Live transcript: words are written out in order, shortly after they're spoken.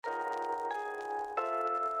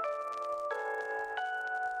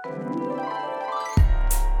Welcome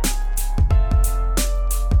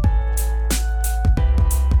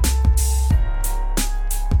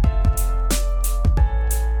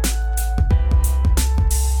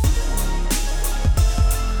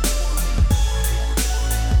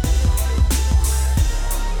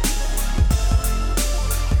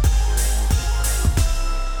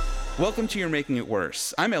to You're Making It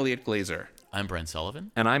Worse. I'm Elliot Glazer. I'm Brent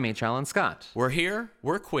Sullivan. And I'm H. Alan Scott. We're here.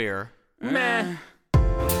 We're queer. Meh.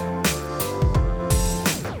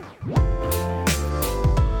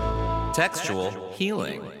 Textual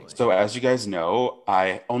healing. So as you guys know,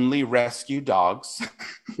 I only rescue dogs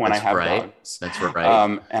when I have dogs. That's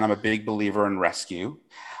right. And I'm a big believer in rescue.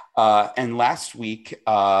 And last week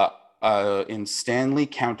in Stanley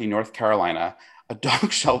County, North Carolina, a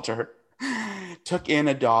dog shelter took in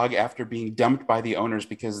a dog after being dumped by the owners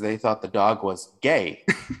because they thought the dog was gay.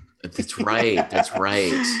 That's right. That's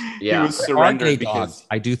right. He Yeah. was surrendered because dogs.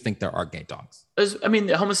 I do think there are gay dogs. I mean,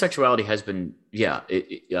 homosexuality has been,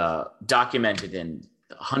 documented in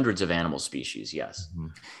hundreds of animal species. Yes. Mm-hmm.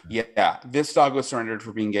 Yeah. This dog was surrendered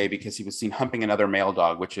for being gay because he was seen humping another male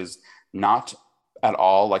dog, which is not at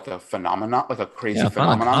all like a phenomenon, like a crazy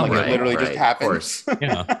phenomenon. Like it literally just happens.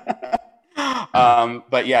 Yeah.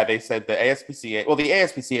 But yeah, they said the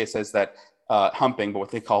ASPCA says that humping, but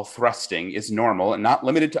what they call thrusting, is normal and not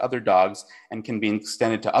limited to other dogs and can be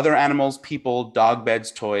extended to other animals, people, dog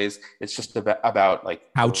beds, toys. It's just about like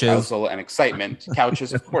couches, arousal and excitement.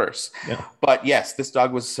 Couches, of course. Yeah. But yes, this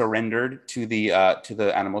dog was surrendered to the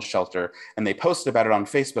animal shelter, and they posted about it on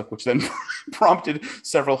Facebook, which then prompted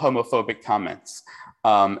several homophobic comments.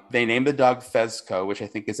 They named the dog Fezco, which I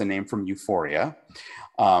think is a name from Euphoria.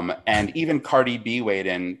 And even Cardi B weighed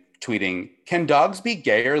in, tweeting, "Can dogs be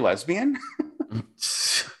gay or lesbian?"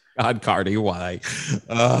 God, Cardi, why?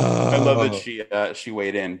 I love that she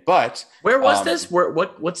weighed in. But where was this?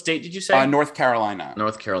 What state did you say? North Carolina.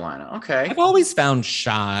 North Carolina. Okay. I've always found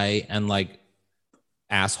shy and like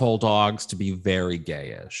asshole dogs to be very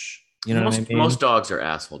gayish. You know what I mean? Most dogs are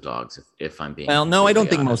asshole dogs, if I'm being no, I don't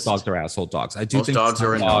think honest. most dogs are asshole dogs. I do most think dogs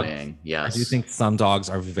are annoying. Yes, I do think some dogs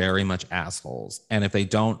are very much assholes, and if they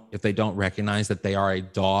don't recognize that they are a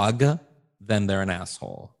dog, then they're an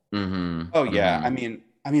asshole. Mm-hmm. Oh yeah, mm-hmm.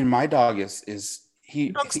 I mean, my dog is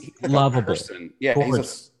he's like lovable. Person. Yeah, he's a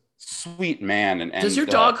sweet man. And does your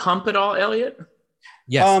dog hump at all, Elliot?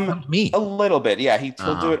 Yes, me a little bit. Yeah,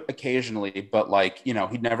 he'll do it occasionally, but like he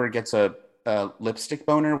never gets a lipstick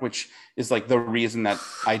boner, which is like the reason that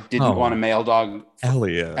I didn't want a male dog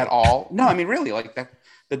at all. No, I mean really, like that.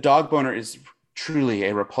 The dog boner is truly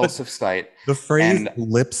a repulsive sight. The phrase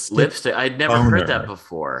lipstick. I'd never heard that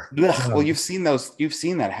before. Well, you've seen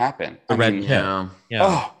that happen. Yeah.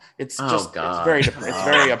 Oh, it's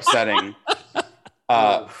very upsetting.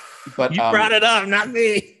 But you brought it up, not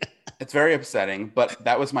me. It's very upsetting, but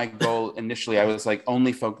that was my goal initially. I was like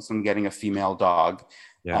only focused on getting a female dog.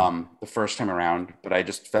 Yeah. The first time around, but I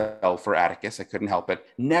just fell for Atticus. I couldn't help it.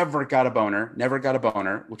 Never got a boner,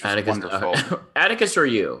 which was Atticus, wonderful. Atticus or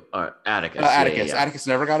you? Atticus. Atticus. Yeah. Atticus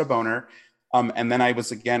never got a boner. And then I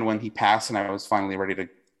was again, when he passed and I was finally ready to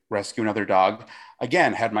rescue another dog,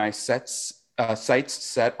 again, had my sights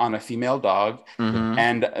set on a female dog. Mm-hmm.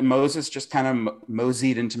 And Moses just kind of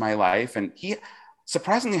moseyed into my life. And he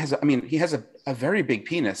surprisingly has a very big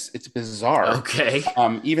penis. It's bizarre. Okay.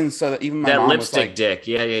 Even my that mom lipstick was like, dick.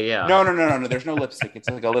 Yeah. No. There's no lipstick. It's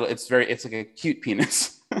like it's like a cute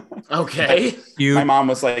penis. Okay. My mom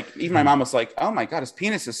was like, oh my God, his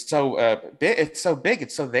penis is so big. It's so big.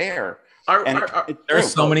 It's so there. There are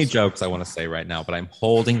so many jokes I want to say right now, but I'm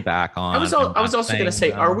holding back on. I was also going to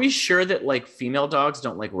say, are we sure that like female dogs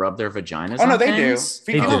don't like rub their vaginas? Oh no, they things?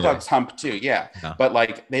 do. Female dogs hump too. Yeah. No. But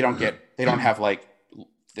like they don't have like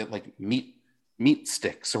meat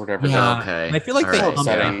sticks or whatever. Yeah. Okay. And I feel like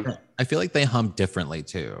I feel like they hump differently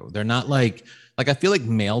too. They're not like I feel like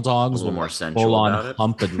male dogs will more sensual full on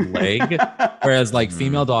hump a leg, whereas like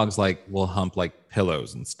female dogs like will hump like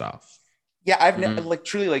pillows and stuff. Yeah, I've like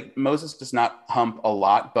truly like Moses does not hump a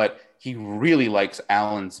lot, but he really likes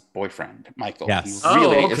Alan's boyfriend, Michael. Yes. He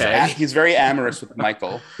really he's very amorous with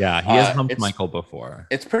Michael. Yeah, he has humped Michael before.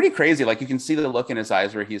 It's pretty crazy. Like you can see the look in his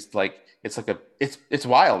eyes where he's like, it's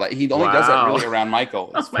wild. Like, he only does that really around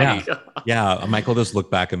Michael. It's funny. Yeah. Michael just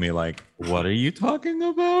looked back at me like, what are you talking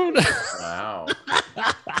about? Wow.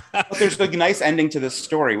 But there's a nice ending to this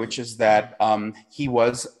story, which is that he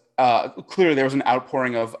was clearly there was an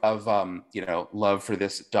outpouring of love for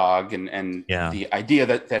this dog, and the idea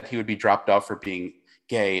that he would be dropped off for being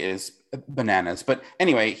gay is bananas. But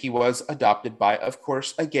anyway, he was adopted by, of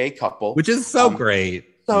course, a gay couple, which is so great.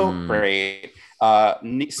 So great.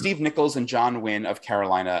 Steve Nichols and John Wynn of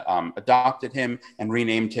Carolina adopted him and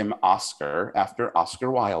renamed him Oscar after Oscar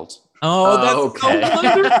Wilde. Oh, that's okay. so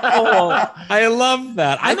wonderful. I love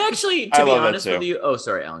that. I'm actually, to be honest with you. Oh,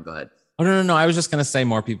 sorry, Alan, go ahead. Oh, no. I was just going to say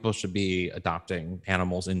more people should be adopting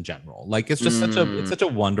animals in general. Like, it's just such a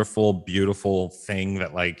wonderful, beautiful thing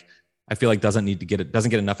that, like, I feel like doesn't get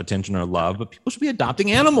enough attention or love, but people should be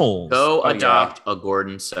adopting animals. Go adopt a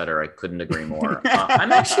Gordon Setter. I couldn't agree more.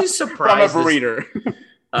 I'm actually surprised. From a breeder.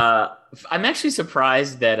 I'm actually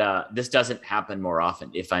surprised that this doesn't happen more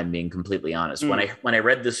often, if I'm being completely honest. When I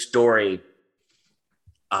read this story,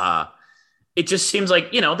 it just seems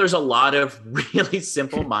like, there's a lot of really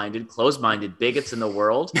simple-minded, closed-minded bigots in the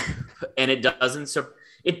world, and it doesn't.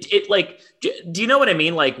 It like, do you know what I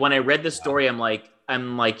mean? Like, when I read this story, I'm like,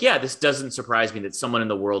 yeah, this doesn't surprise me that someone in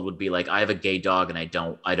the world would be like, I have a gay dog, and I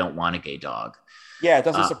don't want a gay dog. Yeah, it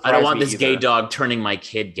doesn't surprise me. I don't want this either. Gay dog turning my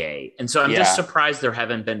kid gay. And so I'm just surprised there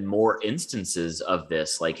haven't been more instances of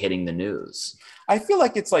this, like, hitting the news. I feel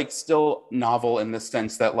like it's, like, still novel in the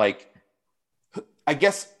sense that, like, I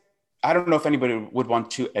guess, I don't know if anybody would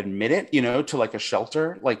want to admit it, to, like, a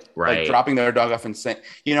shelter, like dropping their dog off and saying,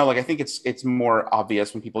 like, I think it's more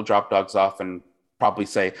obvious when people drop dogs off and probably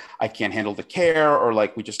say, I can't handle the care, or,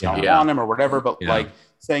 like, we just don't want him or whatever. But like,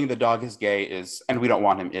 saying the dog is gay and we don't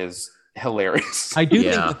want him is hilarious. I do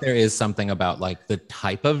think that there is something about, like, the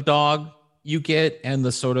type of dog you get and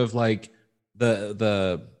the sort of, like,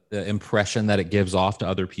 the impression that it gives off to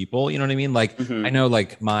other people. You know what I mean? Like, I know,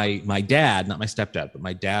 like, my dad, not my stepdad, but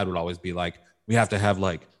my dad would always be like, we have to have,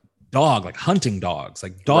 like, hunting dogs,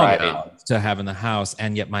 like dogs to have in the house.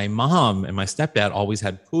 And yet my mom and my stepdad always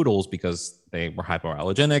had poodles because they were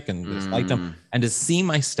hypoallergenic and disliked them. And to see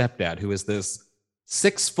my stepdad, who is this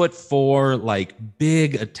 6'4", like,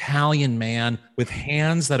 big Italian man with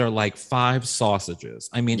hands that are like 5 sausages.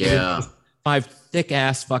 I mean, 5 thick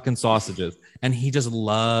ass fucking sausages. And he just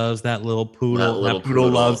loves that little poodle. That poodle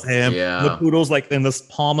loves him. Yeah. The poodle's like in the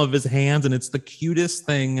palm of his hands. And it's the cutest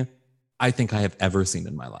thing I think I have ever seen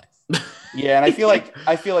in my life. Yeah. And I feel like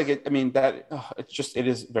it, I mean, it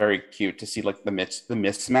is very cute to see, like, the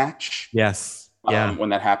mismatch. Yes. When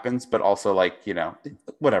that happens, but also, like,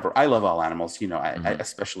 whatever. I love all animals, I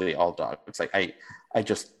especially all dogs. It's like,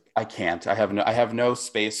 I can't. I have no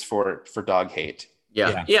space for dog hate.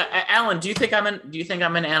 Yeah. Alan, do you think I'm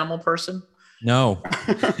an animal person? No,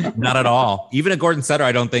 not at all. Even a Gordon Setter,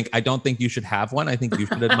 I don't think you should have one. I think you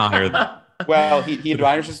should admire them. Well, he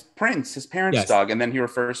admires his Prince, his parents' dog, and then he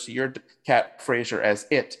refers to your cat Fraser as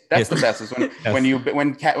it. That's the best. Is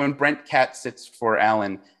when Brent cat sits for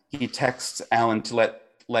Alan, he texts Alan to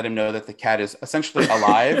let him know that the cat is essentially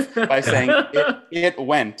alive by saying it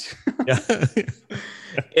went.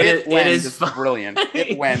 It is brilliant.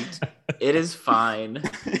 It went. It is fine.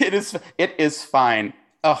 It is fine.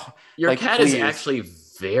 Oh, your cat is actually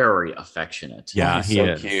very affectionate. Yeah, he's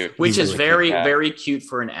so cute. Which is very, very cute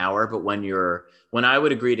for an hour. But when I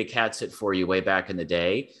would agree to cat sit for you way back in the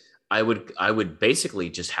day, I would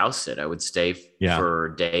basically just house sit. I would stay for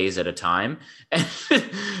days at a time. And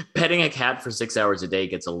petting a cat for 6 hours a day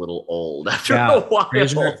gets a little old after a while.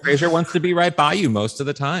 Fraser wants to be right by you most of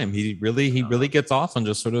the time. He really gets off on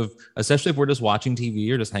just sort of, especially if we're just watching TV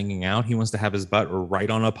or just hanging out, he wants to have his butt right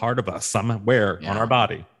on a part of us somewhere on our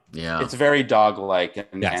body. Yeah, it's very dog-like,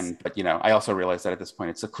 but I also realize that at this point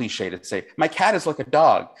it's a cliche to say my cat is like a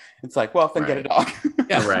dog. It's like, well, then get a dog.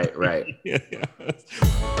 Yeah, right.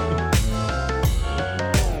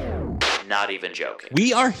 Not even joking.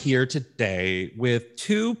 We are here today with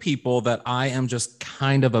 2 people that I am just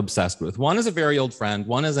kind of obsessed with. One is a very old friend.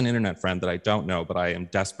 One is an internet friend that I don't know, but I am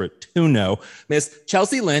desperate to know. Miss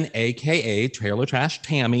Chelsea Lynn, aka Trailer Trash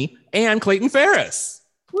Tammy, and Clayton Ferris.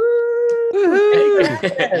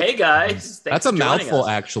 Hey guys. That's a mouthful,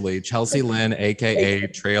 actually. Chelsea Lynn, aka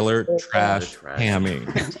Trailer Trash Tammy.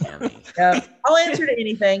 I'll answer to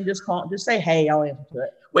anything. Just say hey. I'll answer to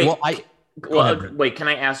it. Wait. Can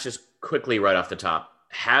I ask just quickly right off the top?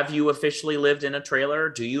 Have you officially lived in a trailer?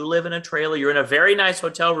 Do you live in a trailer? You're in a very nice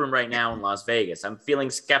hotel room right now in Las Vegas. I'm feeling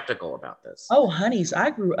skeptical about this. Oh, honeys, I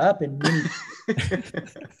grew up in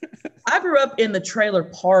the trailer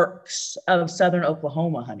parks of Southern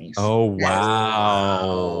Oklahoma, honeys. Oh,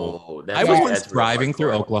 wow. I was once driving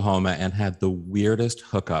through Oklahoma and had the weirdest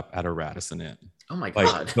hookup at a Radisson Inn. Oh my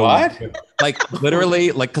God. What? Like,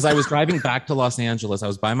 literally, like, because I was driving back to Los Angeles. I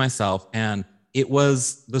was by myself, and it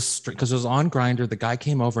was because it was on Grindr. The guy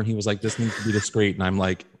came over and he was like, "This needs to be discreet." And I'm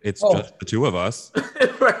like, "It's just the 2 of us."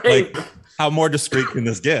 Right. Like, how more discreet can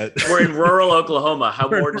this get? We're in rural Oklahoma. How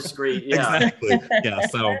more discreet? Yeah. Exactly. Yeah.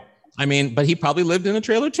 So I mean, but he probably lived in a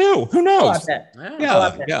trailer too. Who knows?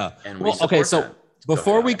 Yeah. And well, okay, so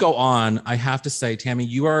before we go on, I have to say, Tammy,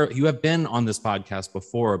 you have been on this podcast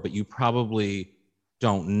before, but you probably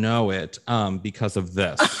don't know it because of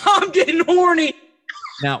this. I'm getting horny.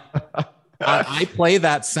 Now, I play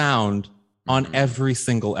that sound on every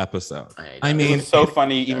single episode. I mean, it was so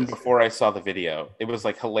funny even before I saw the video. It was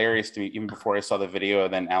like hilarious to me even before I saw the video.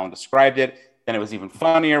 And then Alan described it. Then it was even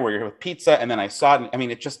funnier where you're with pizza. And then I saw it. And, I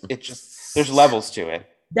mean, it just there's levels to it.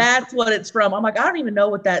 That's what it's from. I'm like, I don't even know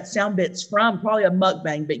what that sound bit's from. Probably a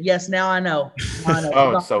mukbang, but yes, now I know.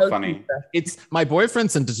 Oh, it's so funny. It's my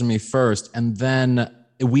boyfriend sent it to me first, and then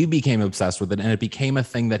we became obsessed with it, and it became a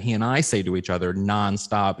thing that he and I say to each other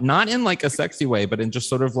nonstop, not in like a sexy way, but in just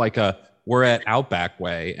sort of like we're at Outback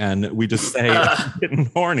way, and we just say getting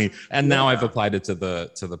horny. And now I've applied it to the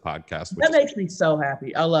podcast. That makes me so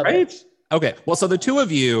happy. I love it. Okay, well, so the two of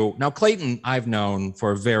you, now Clayton, I've known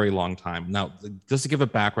for a very long time. Now, just to give a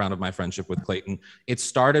background of my friendship with Clayton, it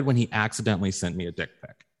started when he accidentally sent me a dick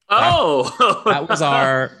pic. That was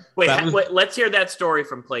our... Wait, let's hear that story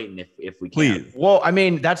from Clayton if we can. Please. Well, I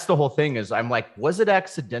mean, that's the whole thing is I'm like, was it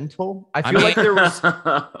accidental? I feel like there was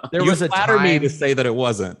a time me to say that it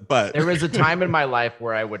wasn't, but there was a time in my life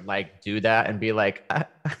where I would like do that and be like,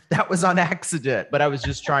 that was on accident, but I was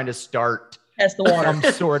just trying to start some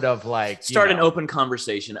sort of like an open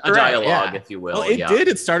conversation, a dialogue, if you will. Well, it did.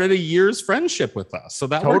 It started a year's friendship with us, so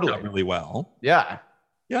that worked out really well. Yeah.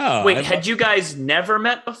 Wait, had you guys never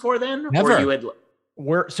met before then? Never. Or you had...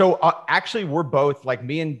 Actually we're both like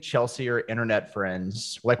me and Chelsea are internet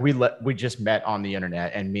friends. Like we just met on the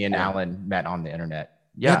internet, and me and Alan met on the internet.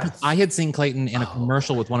 Yeah. I had seen Clayton in a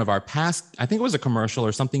commercial with one of our past, I think it was a commercial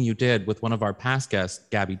or something you did with one of our past guests,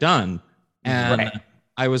 Gabby Dunn. And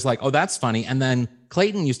I was like, oh, that's funny. And then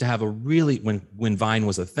Clayton used to have when Vine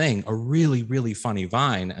was a thing, a really, really funny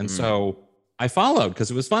Vine. And so I followed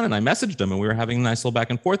because it was fun, and I messaged him, and we were having a nice little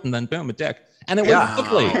back and forth, and then boom, a dick. And it was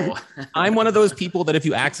lovely. I'm one of those people that if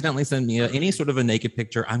you accidentally send me any sort of a naked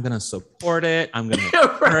picture, I'm going to support it. I'm going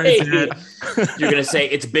to You're going to say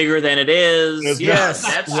it's bigger than it is. Yes.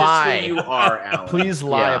 That's lie. just who you are, Alan. Please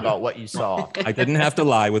lie about what you saw. I didn't have to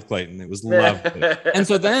lie with Clayton. It was lovely. And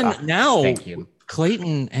so then now thank you.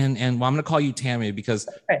 Clayton and well, I'm going to call you Tammy because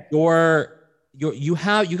you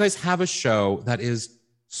guys have a show that is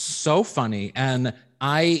so funny, and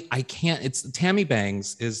I can't. It's Tammy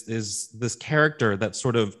Bangs is this character that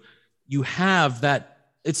sort of you have that.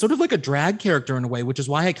 It's sort of like a drag character in a way, which is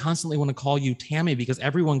why I constantly want to call you Tammy, because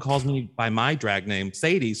everyone calls me by my drag name,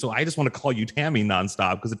 Sadie. So I just want to call you Tammy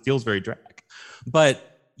nonstop because it feels very drag. But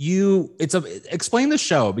explain the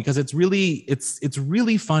show, because it's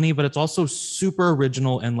really funny, but it's also super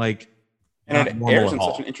original and like. And it airs on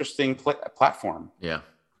such an interesting platform. Yeah.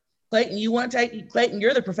 Clayton,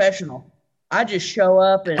 you're the professional. I just show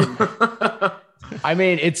up and. I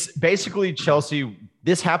mean, it's basically Chelsea.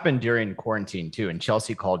 This happened during quarantine too. And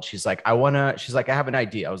Chelsea called. She's like, I have an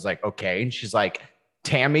idea. I was like, okay. And she's like,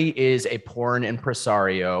 Tammy is a porn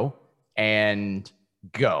impresario, and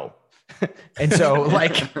go. And so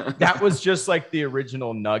like, that was just like the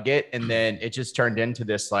original nugget. And then it just turned into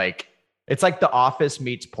this, like, it's like The Office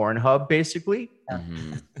meets Pornhub basically.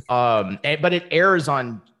 Mm-hmm. But it airs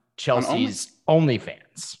on Chelsea's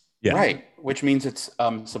OnlyFans. Yeah. Right. Which means it's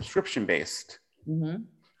subscription based. Mm-hmm.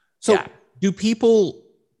 So do people,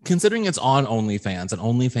 considering it's on OnlyFans, and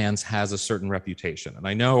OnlyFans has a certain reputation, and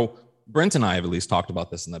I know Brent and I have at least talked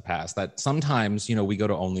about this in the past, that sometimes, we go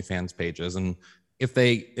to OnlyFans pages, and if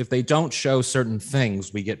they don't show certain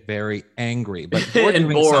things, we get very angry. But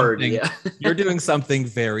you're doing something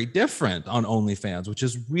very different on OnlyFans, which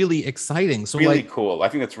is really exciting. So really cool. I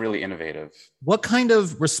think that's really innovative. What kind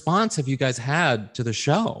of response have you guys had to the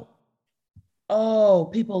show? Oh,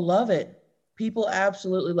 people love it. People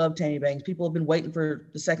absolutely love Tammy Bangs. People have been waiting for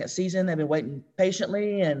the second season. They've been waiting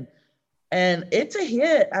patiently, and it's a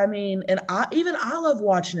hit. I mean, and I love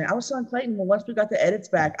watching it. I was telling Clayton, once we got the edits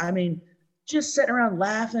back, I mean, just sitting around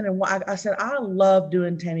laughing. And I said, I love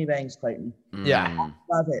doing Tammy Bangs, Clayton. Yeah.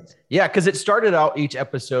 I love it. Yeah. Cause it started out, each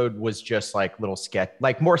episode was just like little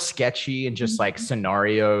more sketchy and just like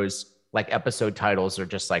scenarios, like episode titles are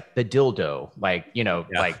just like the dildo, like,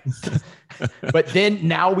 but then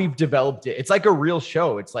now we've developed it. It's like a real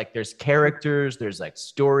show. It's like, there's characters, there's like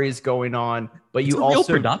stories going on, but it's real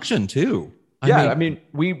production too. I mean,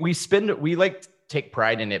 we like take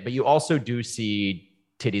pride in it, but you also do see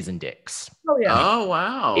titties and dicks. Oh yeah. Oh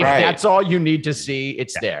wow. If that's all you need to see,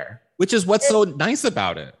 it's there. Which is what's so nice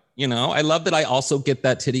about it. I love that I also get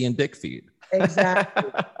that titty and dick feed.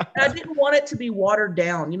 Exactly. And I didn't want it to be watered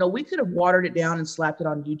down. You know, we could have watered it down and slapped it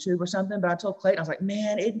on YouTube or something, but I told Clayton, I was like,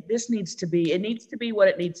 man, it needs to be what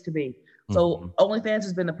it needs to be. So OnlyFans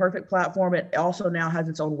has been the perfect platform. It also now has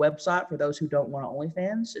its own website for those who don't want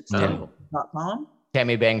OnlyFans. It's tammybangs.com.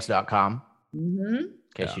 Tammybangs.com. In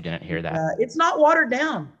case you didn't hear that. It's not watered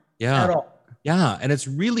down at all. Yeah. And it's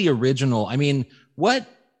really original. I mean, what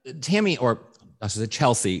Tammy, or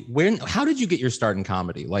Chelsea, how did you get your start in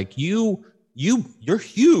comedy? Like you're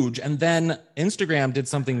huge, and then Instagram did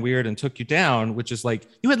something weird and took you down, which is like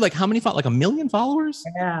you had like how many like 1 million followers?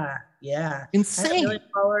 Yeah, insane. I had 1 million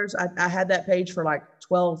followers. I had that page for like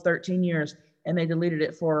 12 13 years, and they deleted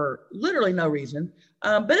it for literally no reason,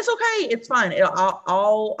 but it's okay, it's fine.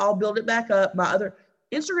 I'll build it back up. My other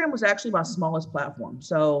Instagram was actually my smallest platform,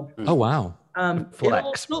 so oh wow.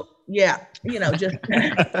 Flex. Just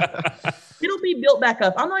it'll be built back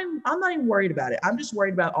up. I'm not even worried about it. I'm just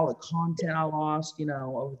worried about all the content I lost,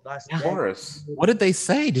 over the last Boris. What did they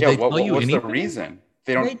say? Did they tell you what's anything? The reason?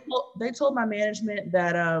 They told my management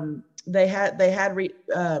that they had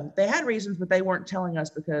reasons, but they weren't telling us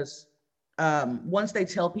because once they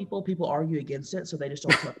tell people argue against it, so they just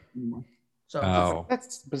don't tell us anymore. So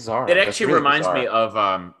that's bizarre. It actually reminds me of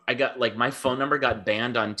I got like my phone number got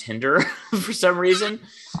banned on Tinder for some reason,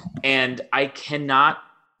 and I cannot.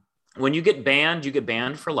 When you get banned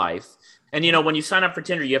for life. And when you sign up for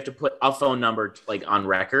Tinder, you have to put a phone number like on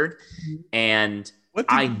record, and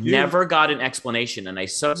I never got an explanation. And I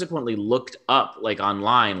subsequently looked up like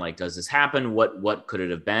online, like, does this happen? What could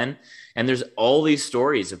it have been? And there's all these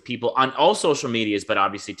stories of people on all social medias, but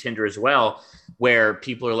obviously Tinder as well, where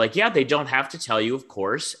people are like, yeah, they don't have to tell you, of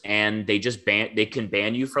course. And they can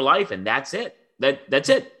ban you for life. And that's it. That's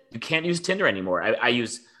it. You can't use Tinder anymore. I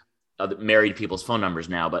use married people's phone numbers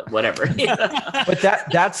now, but whatever. But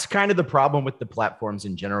that's kind of the problem with the platforms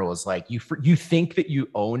in general, is like you think that you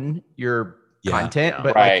own your content,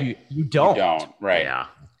 but like you don't. You don't, right? Yeah.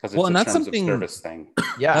 Because it's a terms of service thing.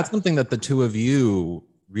 Yeah, that's something that the two of you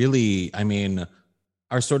really,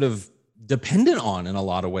 are sort of dependent on in a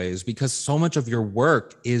lot of ways, because so much of your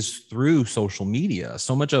work is through social media.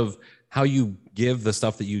 So much of how you give the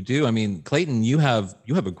stuff that you do. Clayton, you have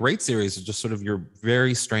a great series of just sort of your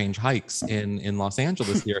very strange hikes in Los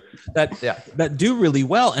Angeles here that do really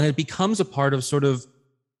well. And it becomes a part of sort of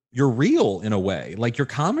your reel in a way, like your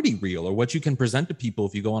comedy reel, or what you can present to people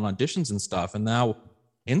if you go on auditions and stuff. And now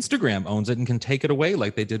Instagram owns it and can take it away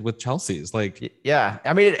like they did with Chelsea's. Like, yeah.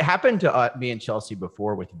 It happened to me and Chelsea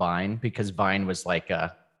before with Vine, because Vine was like,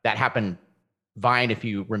 that happened. Vine, if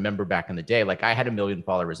you remember back in the day, like I had 1 million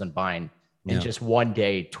followers on Vine, and just one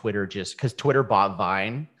day Twitter because Twitter bought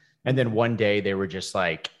Vine, and then one day they were just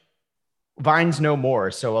like, Vine's no more.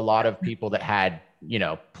 So a lot of people that had,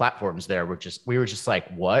 platforms there we were just like,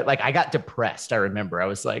 what? Like I got depressed. I remember I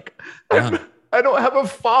was like, I don't have a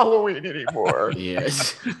following anymore.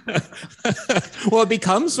 Yes. Well, it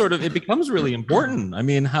becomes really important.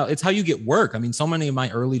 How you get work. So many of my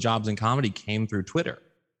early jobs in comedy came through Twitter.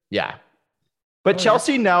 Yeah. But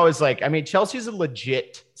Chelsea now is like, Chelsea's a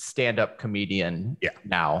legit stand-up comedian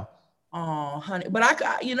now. Oh, honey.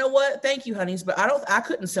 But you know what? Thank you, honeys. But I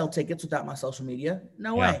couldn't sell tickets without my social media.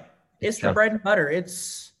 No way. It's the bread and butter.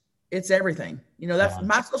 It's everything. That's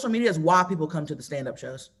my social media is why people come to the stand-up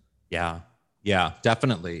shows. Yeah. Yeah,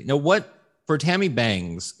 definitely. Now, what for Tammy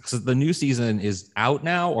Bangs, because the new season is out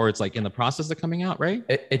now, or it's like in the process of coming out, right?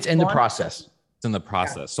 It's in the process. It's in the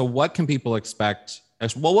process. Yeah. So what can people expect?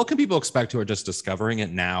 Well, what can people expect who are just discovering it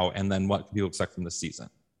now? And then what can people expect from the season?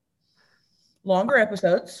 Longer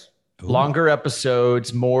episodes. Ooh. Longer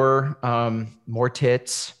episodes, more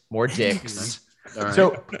tits, more dicks.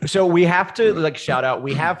 Right. So we have to shout out.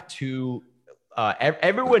 We have to.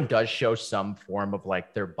 Everyone does show some form of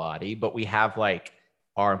like their body, but we have like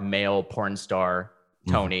our male porn star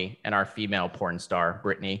Tony and our female porn star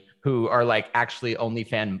Brittany, who are like actually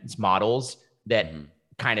OnlyFans models that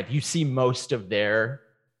kind of you see most of their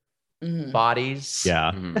bodies.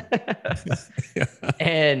 Yeah.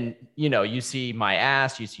 And you see my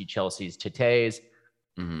ass, you see Chelsea's titties.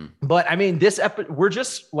 But this we're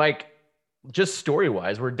just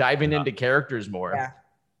story-wise, we're diving into characters more. Yeah.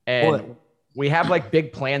 And we have like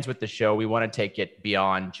big plans with the show. We want to take it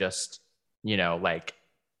beyond just, like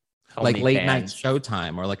late night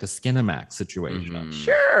Showtime or like a Skinamax situation.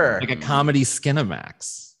 Sure. Like a comedy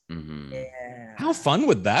Skinamax. Yeah. How fun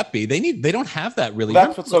would that be? They don't have that really.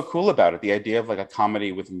 That's what's so cool about it. The idea of like a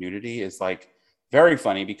comedy with nudity is like very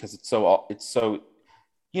funny because it's so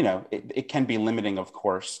it can be limiting, of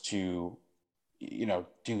course, to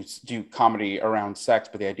do comedy around sex,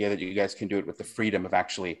 but the idea that you guys can do it with the freedom of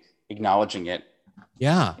actually acknowledging it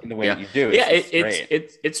Yeah. in the way Yeah. that you do. Yeah, It's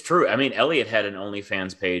great. it's true. I mean, Elliot had an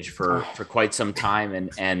OnlyFans page for quite some time,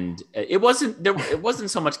 and it wasn't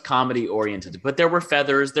so much comedy oriented, but there were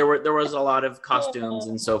feathers, there was a lot of costumes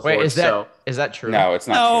and so Wait, forth. is that true? No, it's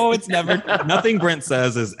not No, true. it's never. Nothing Brent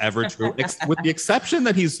says is ever true, with the exception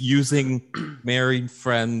that he's using married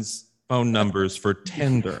friends' phone numbers for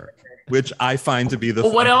Tinder, which I find to be the.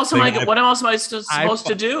 Well, what else am thing I? What else am I supposed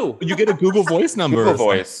to do? You get a Google Voice number. Google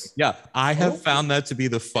Voice. Yeah, I have found that to be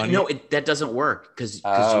the funny. No, that doesn't work because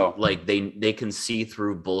Oh. like they can see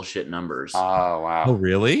through bullshit numbers. Oh wow. Oh,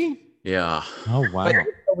 really? Yeah. Oh, wow.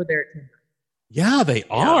 over there. Yeah, they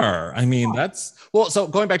are. I mean, that's well. So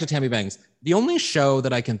going back to Tammy Banks, the only show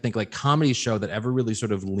that I can think, like comedy show, that ever really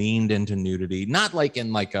sort of leaned into nudity, not like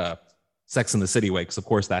in like a Sex and the City way, because of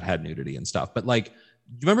course that had nudity and stuff, but like, do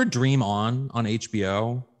you remember Dream On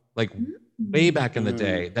HBO? Like way back in the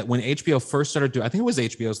day, that when HBO first started doing, I think it was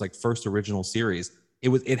HBO's like first original series.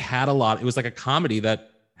 It had a lot. It was like a comedy that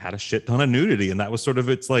had a shit ton of nudity, and that was sort of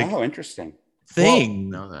its like Oh, interesting. thing.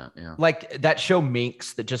 Know that. Yeah. Like that show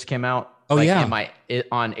Minx that just came out. Oh, like, yeah.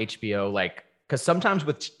 on HBO, like, because sometimes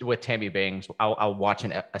with Tammy Bangs, I'll watch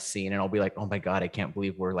a scene and I'll be like, oh my god, I can't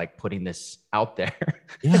believe we're like putting this out there.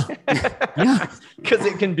 Yeah, yeah. Because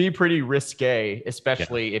it can be pretty risque,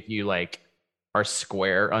 especially if you like are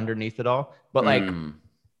square underneath it all. But like,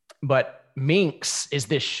 but Minx is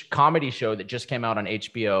this comedy show that just came out on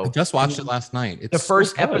HBO. I just watched it last night. It's The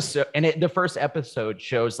first so good. episode, and the first episode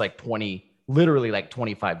shows like literally like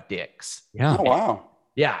 25 dicks. Yeah. Oh wow.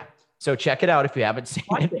 Yeah. So check it out if you haven't seen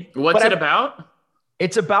it. What's But it about?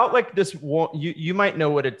 It's about like this one. You might know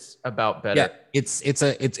what it's about better. Yeah,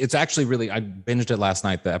 it's actually really, I binged it last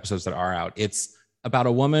night, the episodes that are out. It's about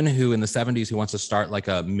a woman who in the 70s who wants to start like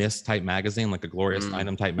a Miss type magazine, like a Glorious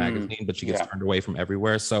Item type magazine, but she gets turned away from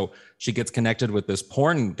everywhere. So she gets connected with this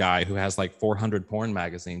porn guy who has like 400 porn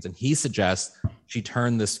magazines, and he suggests she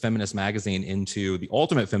turn this feminist magazine into the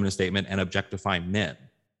ultimate feminist statement and objectify men.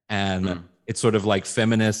 And it's sort of like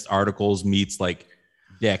feminist articles meets like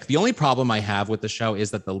dick. The only problem I have with the show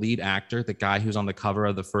is that the lead actor, the guy who's on the cover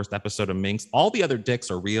of the first episode of Minx, all the other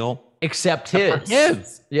dicks are real. Except his.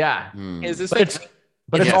 His. Yeah. His is But it's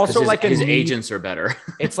Yeah, also 'cause like his a knee, agents are better.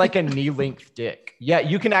 it's like a knee-length dick. Yeah,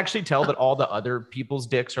 you can actually tell that all the other people's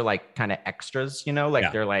dicks are like kind of extras, you know, like Yeah.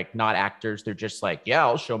 they're like not actors. They're just like, yeah,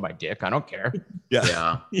 I'll show my dick. I don't care.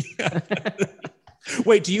 Yeah.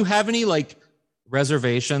 Wait, do you have any like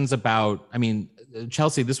reservations about, I mean,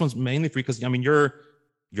 Chelsea, this one's mainly for you because I mean you're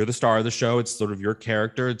the star of the show. It's sort of your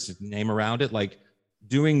character, it's a name around it. Like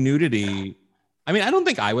doing nudity. I mean, I don't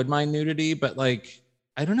think I would mind nudity, but like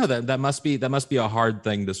I don't know, that must be a hard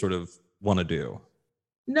thing to sort of want to do.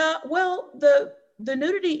 No, well, the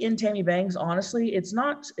nudity in Tammy Bangs, honestly, it's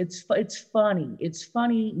not. It's funny. It's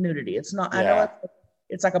funny nudity. It's not. I know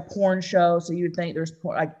it's like a porn show, so you would think there's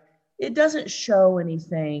porn. Like it doesn't show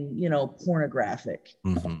anything, pornographic.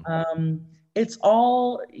 It's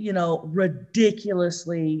all,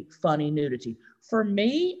 ridiculously funny nudity. For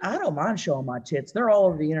me, I don't mind showing my tits. They're all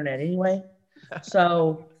over the internet anyway.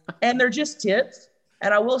 So, and they're just tits.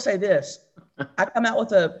 And I will say this, I come out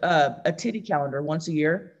with a titty calendar once a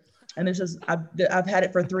year. And this is, I've had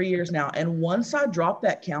it for 3 years now. And once I dropped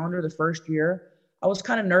that calendar the first year, I was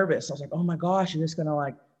kind of nervous. I was like, oh my gosh, is this going to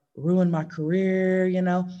like ruin my career?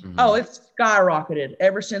 Oh, it's skyrocketed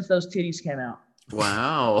ever since those titties came out.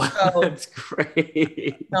 Wow. So, that's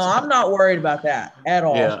great. No, I'm not worried about that at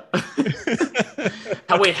all. Yeah.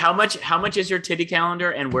 How much is your titty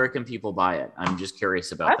calendar and where can people buy it? I'm just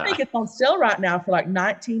curious about that. I think it's on sale right now for like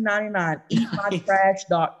 $19.99.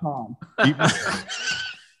 Eatmytrash.com.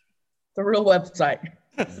 The real website.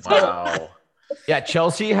 Wow. Yeah,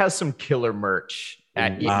 Chelsea has some killer merch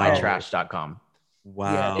at eatmytrash.com.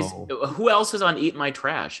 Wow. Who else is on Eat My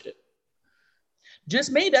Trash?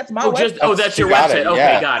 Just me. That's my website. That's You your got website. it, Okay,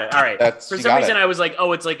 yeah. got it. All right. For you some got reason, it. I was like,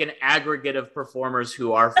 oh, it's like an aggregate of performers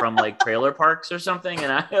who are from like trailer parks or something.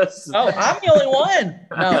 And I was, Oh, I'm the only one.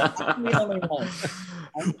 No, I'm the only one.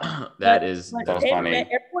 that is Like, That's funny.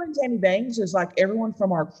 everyone in Tammy Bangs is like everyone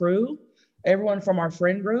from our crew, everyone from our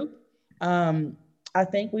friend group. I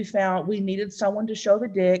think we needed someone to show the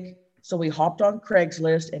dick. So we hopped on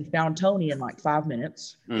Craigslist and found Tony in like 5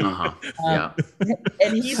 minutes. yeah.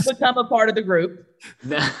 And he's become a part of the group.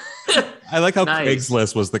 I like how Nice.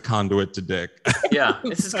 Craigslist was the conduit to dick. Yeah.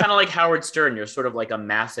 This is kind of like Howard Stern. You're sort of like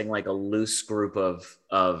amassing like a loose group of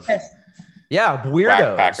Yes. Yeah,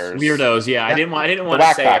 weirdos. Backpackers. weirdos. Yeah. I didn't want The to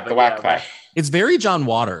whack say pack. it. The But whack yeah, pack. It's very John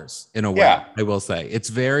Waters in a way, Yeah. I will say.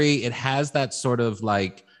 It has that sort of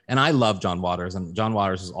like, and I love John Waters, and John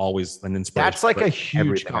Waters is always an inspiration. That's like for a huge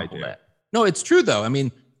everything I do. compliment. No, it's true though. I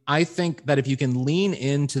mean, I think that if you can lean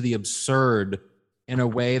into the absurd in a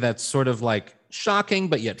way that's sort of like shocking,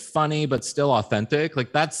 but yet funny, but still authentic,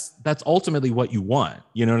 like that's ultimately what you want.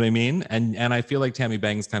 You know what I mean? And I feel like Tammy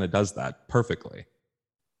Bangs kind of does that perfectly.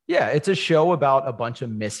 Yeah, it's a show about a bunch of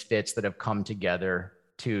misfits that have come together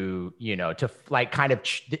to, you know, to like kind of,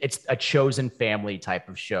 it's a chosen family type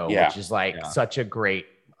of show, which is like such a great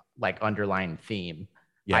like underlying theme,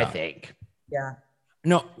 I think. Yeah.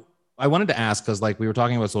 No, I wanted to ask because like we were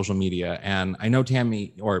talking about social media, and I know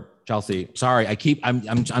Tammy or Chelsea. Sorry,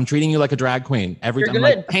 I'm treating you like a drag queen every time. I'm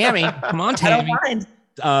like, Tammy, come on, Tammy. I don't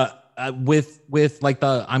mind. With like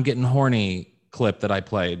the I'm getting horny clip that I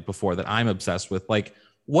played before that I'm obsessed with, like.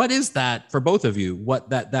 What is that for both of you?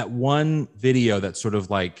 What that one video that's sort of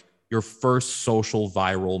like your first social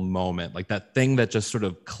viral moment, like that thing that just sort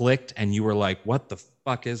of clicked and you were like, what the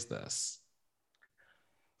fuck is this?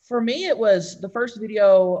 For me, it was the first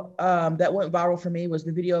video that went viral for me was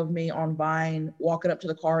the video of me on Vine walking up to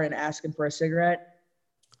the car and asking for a cigarette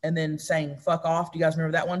and then saying, fuck off. Do you guys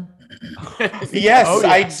remember that one? Yes,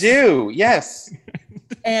 I do. Yes.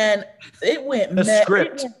 And it went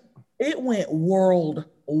script. It went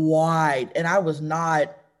worldwide, and I wasn't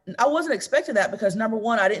expecting that because number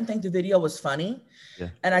one, I didn't think the video was funny,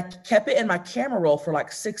 and I kept it in my camera roll for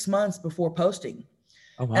like 6 months before posting.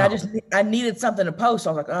 Oh, wow. And I needed something to post. So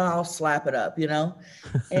I was like, oh, I'll slap it up, you know,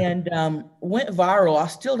 and went viral. I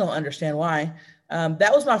still don't understand why.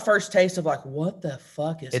 That was my first taste of like, what the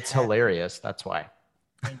fuck is? It's hilarious. That's why.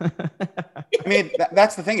 I mean,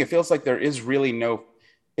 that's the thing. It feels like there is really no.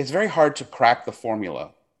 It's very hard to crack the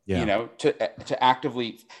formula. You know, to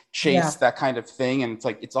actively chase that kind of thing. And it's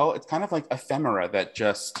like, it's kind of like ephemera that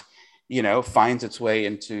just, you know, finds its way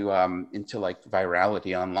into like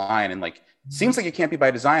virality online. And like, seems like it can't be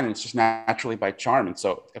by design, and it's just naturally by charm. And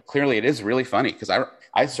so clearly it is really funny because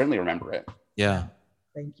I certainly remember it. Yeah.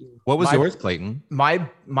 Thank you. What was yours, Clayton? My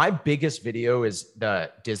biggest video is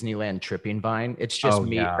the Disneyland tripping Vine. It's just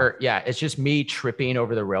it's just me tripping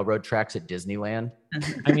over the railroad tracks at Disneyland.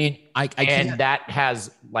 I mean, I and that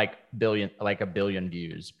has like a billion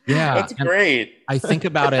views. Yeah, that's great. I think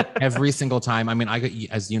about it every single time. I mean,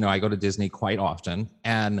 as you know, I go to Disney quite often,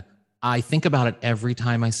 and I think about it every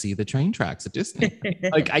time I see the train tracks at Disney.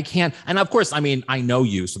 Like I can't, and of course, I mean, I know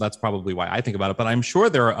you, so that's probably why I think about it. But I'm sure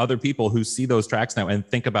there are other people who see those tracks now and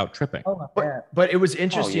think about tripping. Oh, but it was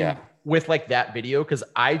interesting with like that video because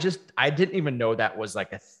I didn't even know that was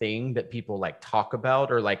like a thing that people like talk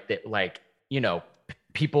about or like that, like, you know,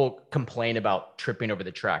 people complain about tripping over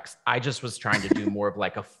the tracks. I just was trying to do more of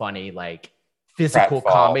like a funny, like physical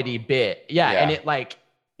comedy bit.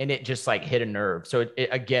 And it just like hit a nerve. So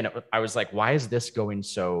I was like, why is this going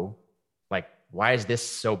so, like, why is this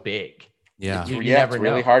so big? Yeah. You never it's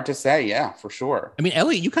really hard to say. Yeah, for sure. I mean,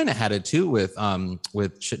 Elliot, you kind of had it too with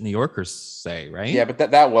Shit New Yorkers Say, right? Yeah, but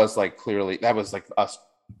that was like clearly, that was like us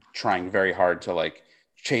trying very hard to like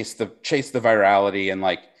chase the virality. And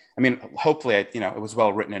like, I mean, hopefully, it was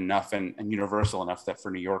well written enough and universal enough that for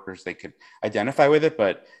New Yorkers, they could identify with it.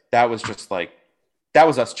 But that was just like, that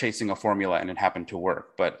was us chasing a formula and it happened to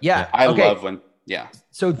work. But I love when,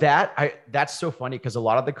 So that's so funny because a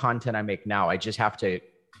lot of the content I make now, I just have to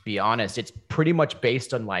be honest, it's pretty much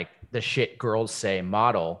based on like the Shit Girls Say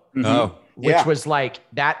model, which was like,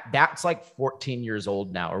 that's like 14 years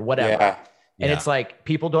old now or whatever. Yeah. And it's like,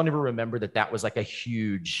 people don't even remember that was like it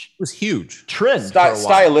was huge trend.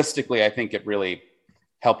 Stylistically, I think it really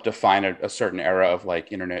helped define a certain era of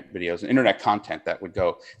like internet videos and internet content that would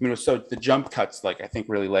go. I mean, so the jump cuts, like I think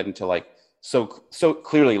really led into like, so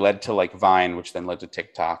clearly led to like Vine, which then led to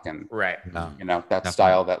TikTok and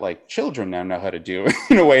style that like children now know how to do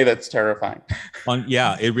in a way that's terrifying.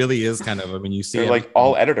 It really is kind of, I mean, you see they're like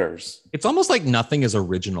all editors. It's almost like nothing is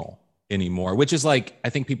original anymore, which is like,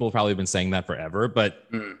 I think people have probably been saying that forever, but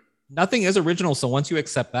nothing is original. So once you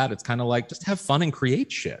accept that, it's kind of like, just have fun and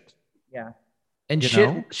create shit. Yeah. And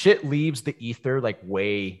shit leaves the ether like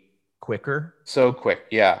way quicker. So quick,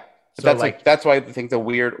 yeah. But so that's why I think the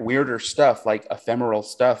weirder stuff, like ephemeral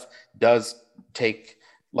stuff, does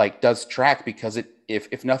track because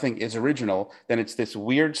if nothing is original, then it's this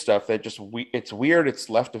weird stuff that just it's weird. It's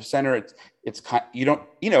left of center. It's kind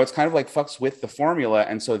it's kind of like fucks with the formula,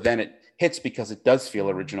 and so then it hits because it does feel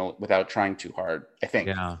original without trying too hard. I think.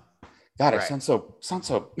 Yeah. God, it sounds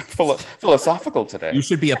so philosophical today. You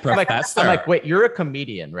should be a professor. I'm like, wait, you're a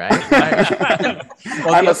comedian, right?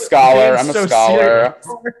 I'm a scholar.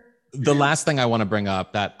 The last thing I want to bring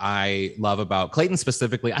up that I love about Clayton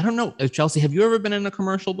specifically, I don't know, Chelsea, have you ever been in a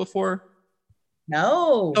commercial before?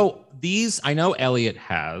 No. So I know Elliot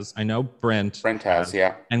has. I know Brent has,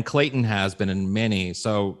 yeah. And Clayton has been in many.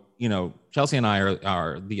 So, Chelsea and I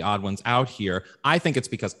are the odd ones out here. I think it's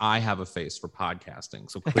because I have a face for podcasting.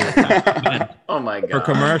 So clearly, oh my God, for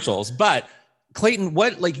commercials. But Clayton,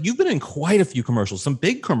 you've been in quite a few commercials, some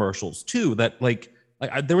big commercials too. That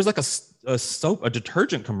there was like a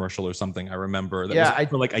detergent commercial or something. I remember that was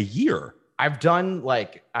for like a year. I've been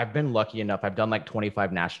lucky enough. I've done like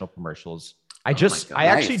 25 national commercials. I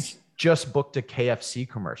actually just booked a KFC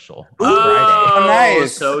commercial on Friday. Oh,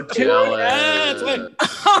 nice. So jealous.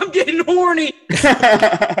 I'm getting horny.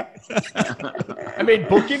 I mean,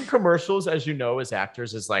 booking commercials, as you know, as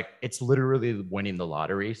actors, is like it's literally winning the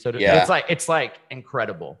lottery. So it's like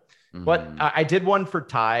incredible. Mm-hmm. But I did one for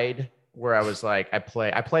Tide where I was like, I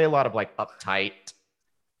play a lot of like uptight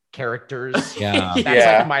characters. Yeah, that's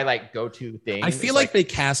like my like go-to thing. I feel like they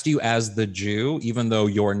cast you as the Jew, even though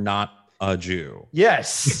you're not a Jew.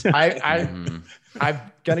 Yes, I'm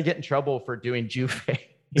gonna get in trouble for doing Jew face.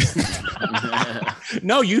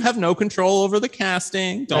 No, you have no control over the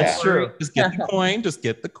casting. That's true. Just get the coin. Just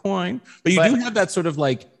get the coin. But you do have that sort of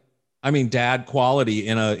dad quality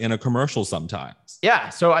in a commercial sometimes. Yeah.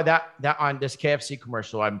 So that on this KFC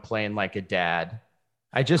commercial, I'm playing like a dad.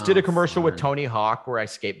 I just did a commercial with Tony Hawk where I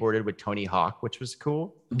skateboarded with Tony Hawk, which was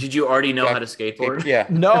cool. Did you already know how to skateboard? Yeah.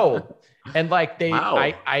 No. And like they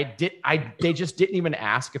just didn't even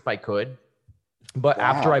ask if I could. But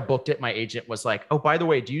after I booked it, my agent was like, "Oh, by the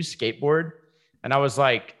way, do you skateboard?" And I was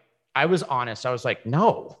honest. I was like,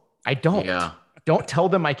 "No, I don't. Yeah. Don't tell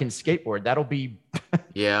them I can skateboard. That'll be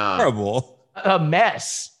horrible, a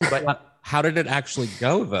mess." But how did it actually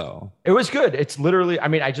go though? It was good. It's literally, I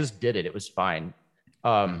mean, I just did it. It was fine.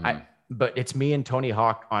 But it's me and Tony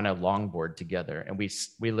Hawk on a longboard together, and we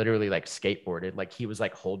literally like skateboarded. Like he was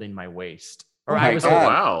like holding my waist. Or I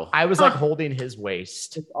was like holding his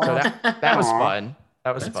waist. So that was fun.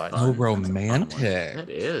 That was fun. Oh, romantic. It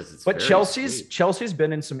is. But Chelsea's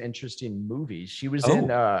been in some interesting movies. She was in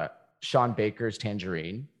Sean Baker's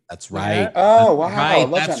Tangerine. That's right. Oh, wow. Right.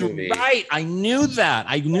 That's that movie. Right. I knew that.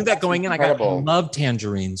 I knew that going in. I love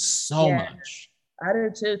Tangerine so much. I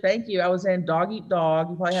do too. Thank you. I was in Dog Eat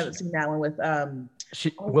Dog. You probably haven't seen that one with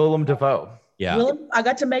Willem Dafoe. Yeah. I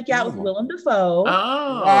got to make out with Willem Dafoe. Oh,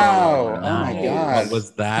 wow. Oh my God. What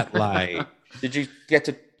was that like? Did you get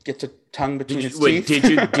to tongue between his teeth?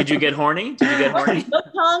 Did you get horny? Did you get horny? No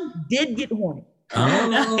tongue did get horny.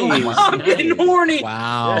 Oh, I'm getting horny.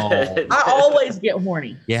 Wow. I always get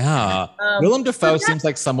horny. Yeah. Willem Dafoe seems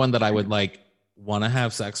like someone that I would want to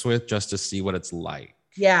have sex with just to see what it's like.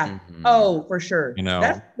 Yeah. Mm-hmm. Oh, for sure.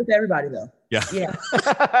 That's with everybody though. Yeah. Yeah.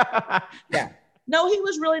 Yeah. No, he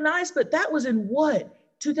was really nice, but that was in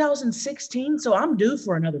 2016. So I'm due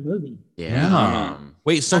for another movie. Yeah.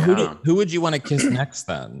 Wait, so who would you want to kiss next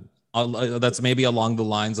then? That's maybe along the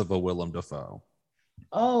lines of a Willem Dafoe.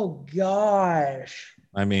 Oh gosh.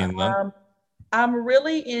 I mean, I'm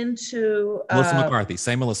really into Melissa McCarthy.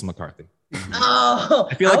 Say Melissa McCarthy. Oh,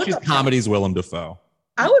 I feel like she's comedy's Willem Dafoe.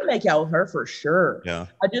 I would make out with her for sure. Yeah.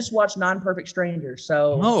 I just watched Non-Perfect Strangers,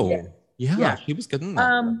 so. Oh, yeah, she was good in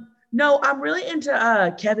that. No, I'm really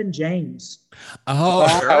into Kevin James. Oh,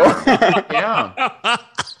 sure. Yeah.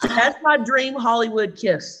 That's my dream Hollywood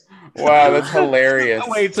kiss. Wow, that's hilarious.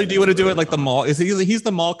 Wait, so do you want to do it like the mall? He's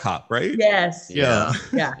the mall cop, right? Yes. Yeah.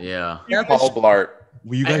 Yeah. Paul Blart.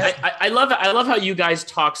 You guys... I love how you guys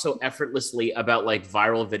talk so effortlessly about like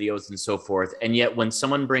viral videos and so forth, and yet when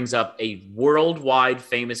someone brings up a worldwide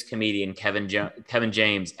famous comedian, Kevin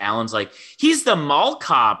James, Alan's like, he's the mall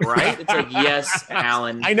cop, right? It's like, yes,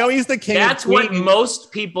 Alan. I know he's the king. That's what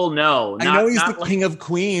most people know. I know he's the king of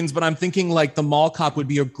Queens, but I'm thinking like the mall cop would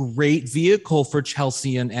be a great vehicle for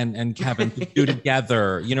Chelsea and Kevin to do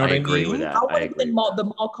together. You know what I mean? Agree with that. I want to be the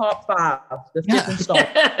Mall Cop 5, the fifth installment.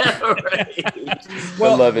 Right.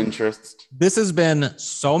 Well, the love interest. This has been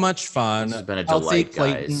so much fun. This has been a Chelsea delight,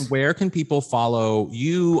 Clayton, guys. where can people follow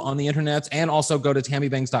you on the internet, and also go to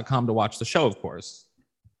tammybangs.com to watch the show, of course?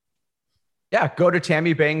 Yeah, go to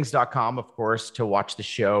tammybangs.com, of course, to watch the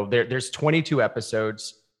show. There's 22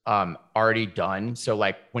 episodes already done. So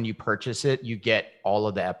like when you purchase it, you get all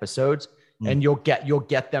of the episodes and you'll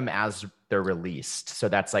get them as they're released. So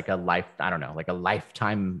that's like a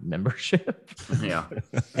lifetime membership. Yeah.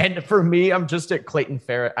 And for me, I'm just at Clayton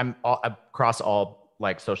Ferris. I'm across all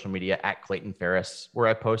like social media at Clayton Ferris, where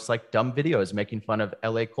I post like dumb videos making fun of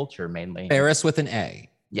LA culture mainly. Ferris with an A.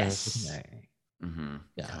 Yes. Ferris with an A. Mm-hmm.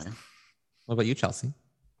 Yeah. Okay. What about you, Chelsea?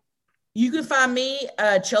 You can find me,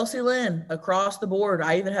 Chelsea Lynn, across the board.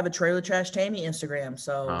 I even have a Trailer Trash Tammy Instagram,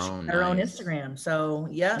 so she's got her own Instagram. So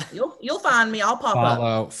yeah, you'll find me. I'll pop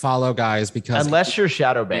up. Follow guys, because unless you're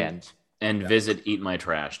shadow banned. And visit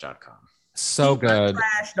eatmytrash.com. So good.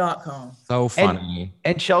 Trash.com. So funny.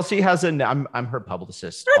 And Chelsea has I'm her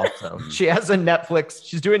publicist also. She has a Netflix.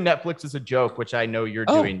 She's doing Netflix as a joke, which I know you're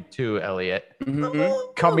doing too, Elliot.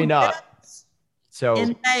 Coming up. Yes. So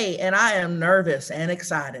In May, and I am nervous and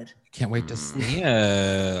excited. Can't wait to see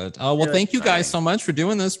it. Oh, well, thank you guys so much for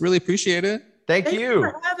doing this. Really appreciate it. Thank you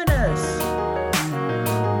for having us.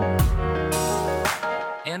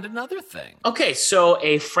 And another thing. Okay, so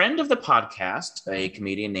a friend of the podcast, a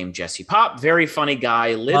comedian named Jesse Pop, very funny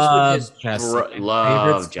guy, lives with his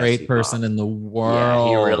favorite straight person in the world. Yeah,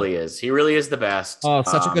 he really is. He really is the best. Oh,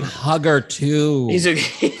 such a good hugger too. He's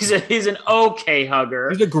an okay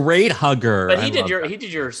hugger. He's a great hugger. But he did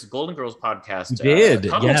your Golden Girls podcast. A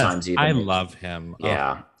couple times even. I love him.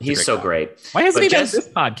 Yeah, he's so great. Why hasn't he done this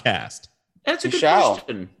podcast? That's a good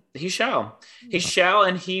question. He shall,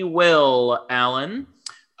 and he will, Alan.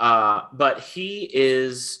 But he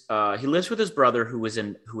lives with his brother who was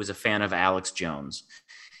a fan of Alex Jones.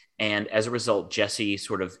 And as a result, Jesse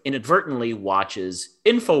sort of inadvertently watches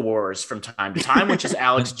InfoWars from time to time, which is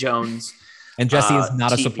Alex Jones. And Jesse is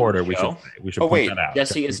not a TV supporter. show. We should point that out.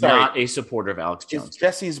 Jesse is not a supporter of Alex Jones. Is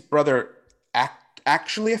Jesse's brother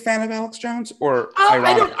actually a fan of Alex Jones, or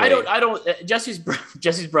ironically? I don't.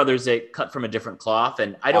 Jesse's brother's cut from a different cloth,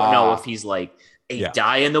 and I don't know if he's like a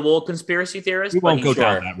die-in-the-wool conspiracy theorist. We won't go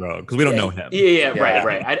down that road because we don't know him. Yeah,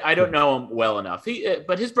 right. I don't know him well enough.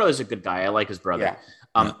 But his brother's a good guy. I like his brother.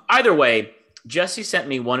 Yeah. Either way, Jesse sent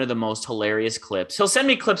me one of the most hilarious clips. He'll send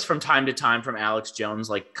me clips from time to time from Alex Jones,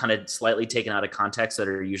 like kind of slightly taken out of context that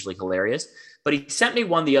are usually hilarious. But he sent me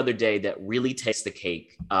one the other day that really takes the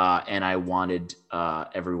cake, and I wanted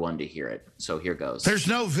everyone to hear it. So here goes. There's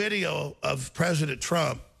no video of President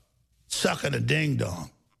Trump sucking a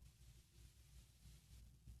ding-dong.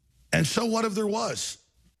 And so what if there was?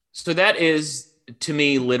 So that is, to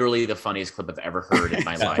me, literally the funniest clip I've ever heard in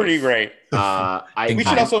my life. Pretty great. We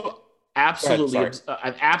should also... I'm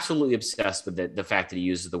absolutely obsessed with the fact that he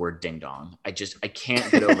uses the word ding dong. I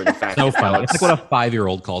can't get over the fact that funny. It's like what a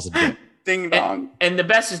 5-year-old calls a ding. Ding dong. And the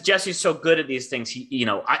best is Jesse's so good at these things.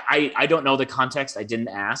 I don't know the context. I didn't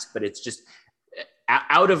ask, but it's just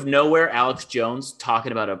out of nowhere, Alex Jones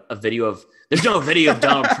talking about a video of, there's no video of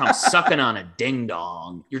Donald Trump sucking on a ding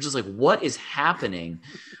dong. You're just like, what is happening?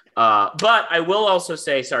 But I will also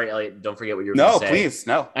say, sorry, Elliot, don't forget what you were going to say. No, please,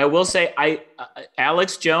 no. I will say,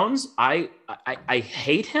 Alex Jones, I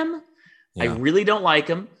hate him. Yeah. I really don't like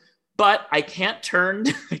him, but I can't turn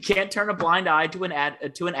a blind eye to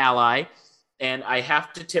an ally. And I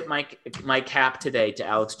have to tip my cap today to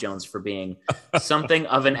Alex Jones for being something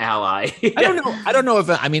of an ally. I don't know if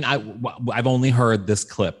I've only heard this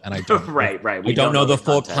clip, and I don't right. We don't know the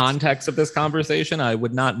full context of this conversation. I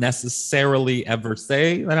would not necessarily ever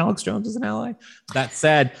say that Alex Jones is an ally. That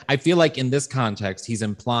said, I feel like in this context, he's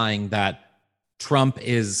implying that Trump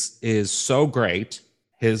is so great,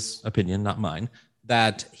 his opinion, not mine,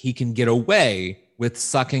 that he can get away with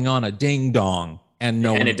sucking on a ding dong and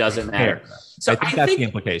it doesn't matter. So I think that's the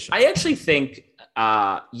implication. I actually think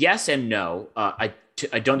yes and no. I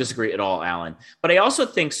don't disagree at all, Alan. But I also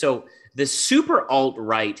think so. The super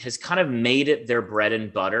alt-right has kind of made it their bread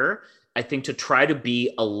and butter, I think, to try to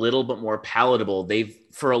be a little bit more palatable. They've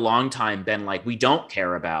for a long time been like, we don't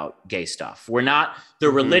care about gay stuff. We're not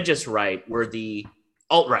the religious right. We're the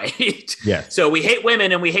alt-right. Yeah. So we hate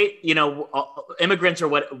women and we hate, immigrants or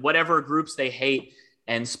whatever groups they hate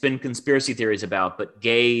and spin conspiracy theories about, but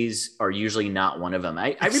gays are usually not one of them.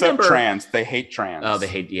 I remember trans. They hate trans. Oh, they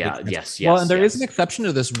hate. Yeah. Yes. Well, and there is an exception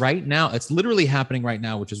to this right now. It's literally happening right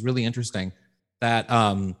now, which is really interesting. That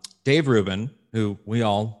Dave Rubin, who we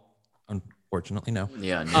all unfortunately know,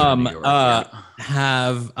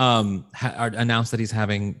 have announced that he's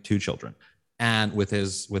having 2 children, and with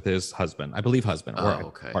his husband, I believe husband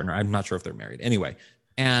or partner. I'm not sure if they're married. Anyway,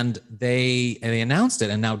 and they announced it,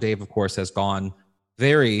 and now Dave, of course, has gone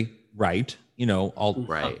very right,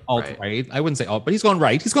 alt-right. I wouldn't say alt, but he's gone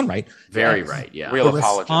right. Very right, yeah. Real the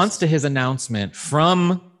response to his announcement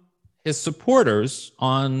from his supporters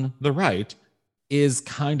on the right is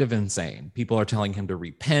kind of insane. People are telling him to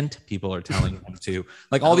repent. People are telling him to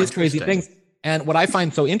all these crazy things. And what I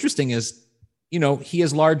find so interesting is, he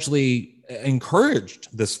has largely encouraged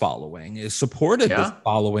this following, is supported this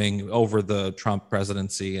following over the Trump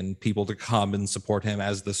presidency, and people to come and support him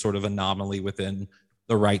as the sort of anomaly within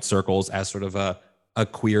the right circles, as sort of a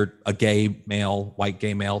gay male, white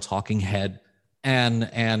gay male talking head, and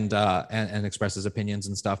express his opinions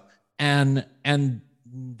and stuff. And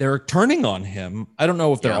they're turning on him. I don't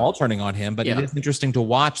know if they're all turning on him, but it is interesting to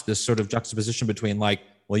watch this sort of juxtaposition between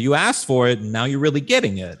well, you asked for it and now you're really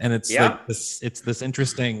getting it. And it's it's this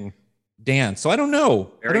interesting dance. So I don't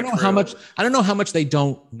know. Very I don't know true. how much. I don't know how much they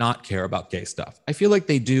don't not care about gay stuff. I feel like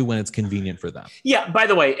they do when it's convenient for them. Yeah. By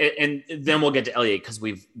the way, and then we'll get to Elliot because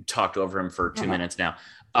we've talked over him for 2 minutes now.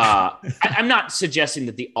 I'm not suggesting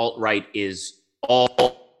that the alt-right is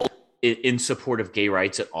all in support of gay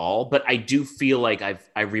rights at all, but I do feel like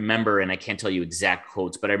I remember, and I can't tell you exact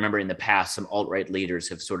quotes, but I remember in the past some alt-right leaders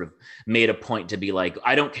have sort of made a point to be like,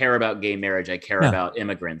 I don't care about gay marriage, I care about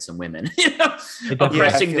immigrants and women,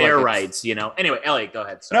 oppressing their rights, Anyway, Elliot, go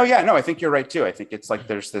ahead. Sorry. No, I think you're right too. I think it's like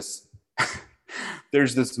there's this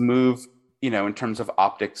move, in terms of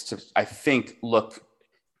optics to, I think, look,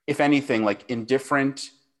 if anything, like indifferent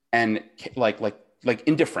and like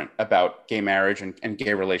indifferent about gay marriage and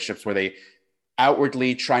gay relationships, where they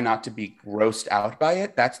outwardly try not to be grossed out by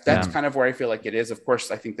it. That's kind of where I feel like it is. Of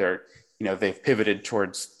course, I think they've pivoted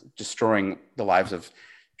towards destroying the lives of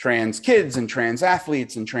trans kids and trans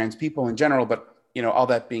athletes and trans people in general. But, all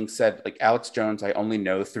that being said, like Alex Jones, I only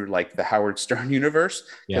know through like the Howard Stern universe,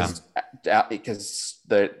 because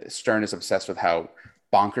the Stern is obsessed with how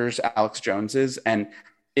bonkers Alex Jones is. And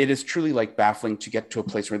it is truly like baffling to get to a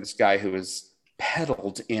place where this guy who is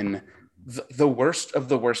peddled in the worst of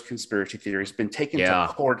the worst conspiracy theories, been taken to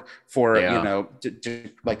court for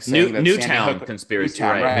like saying that Newtown conspiracy,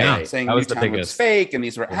 right? Saying that was the Newtown was biggest. fake and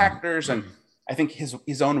these were actors, and I think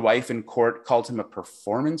his own wife in court called him a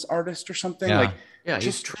performance artist or something.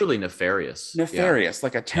 He's truly nefarious,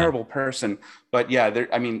 like a terrible person. But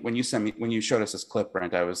when you showed us this clip,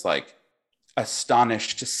 Brent, I was like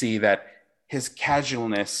astonished to see that his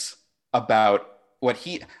casualness about what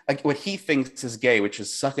he thinks is gay, which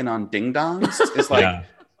is sucking on ding dongs, is like,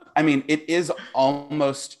 it is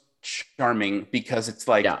almost charming because it's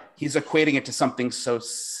like he's equating it to something so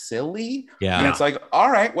silly. And it's like,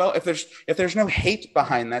 all right, well, if there's no hate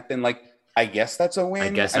behind that, then like, I guess that's a win. I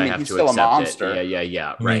guess I have he's to still a accept monster. it.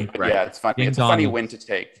 Yeah. Right. Yeah, it's funny. It's a funny win to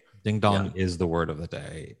take. Ding dong is the word of the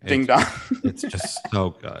day. Ding dong. It's just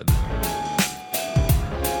so good.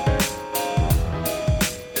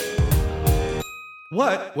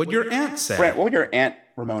 What would your aunt say? Brent, what would your aunt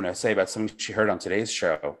Ramona say about something she heard on today's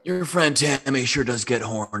show? Your friend Tammy sure does get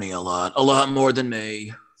horny a lot more than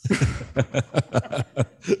me.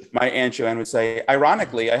 My aunt Joanne would say,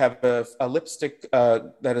 ironically, I have a lipstick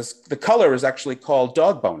that is, the color is actually called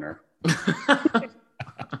Dog Boner.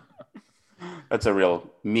 That's a real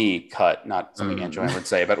me cut, not something Aunt Joanne would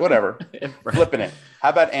say, but whatever. Flipping it.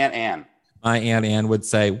 How about Aunt Anne? My Aunt Anne would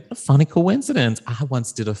say, what a funny coincidence. I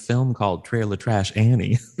once did a film called Trailer Trash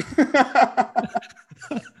Annie.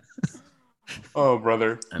 Oh,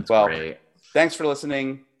 brother. That's great. Thanks for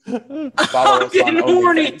listening. Follow us on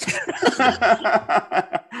OnlyFans.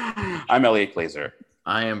 I'm Elliot Glazer.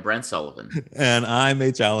 I am Brent Sullivan. And I'm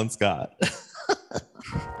H. Alan Scott.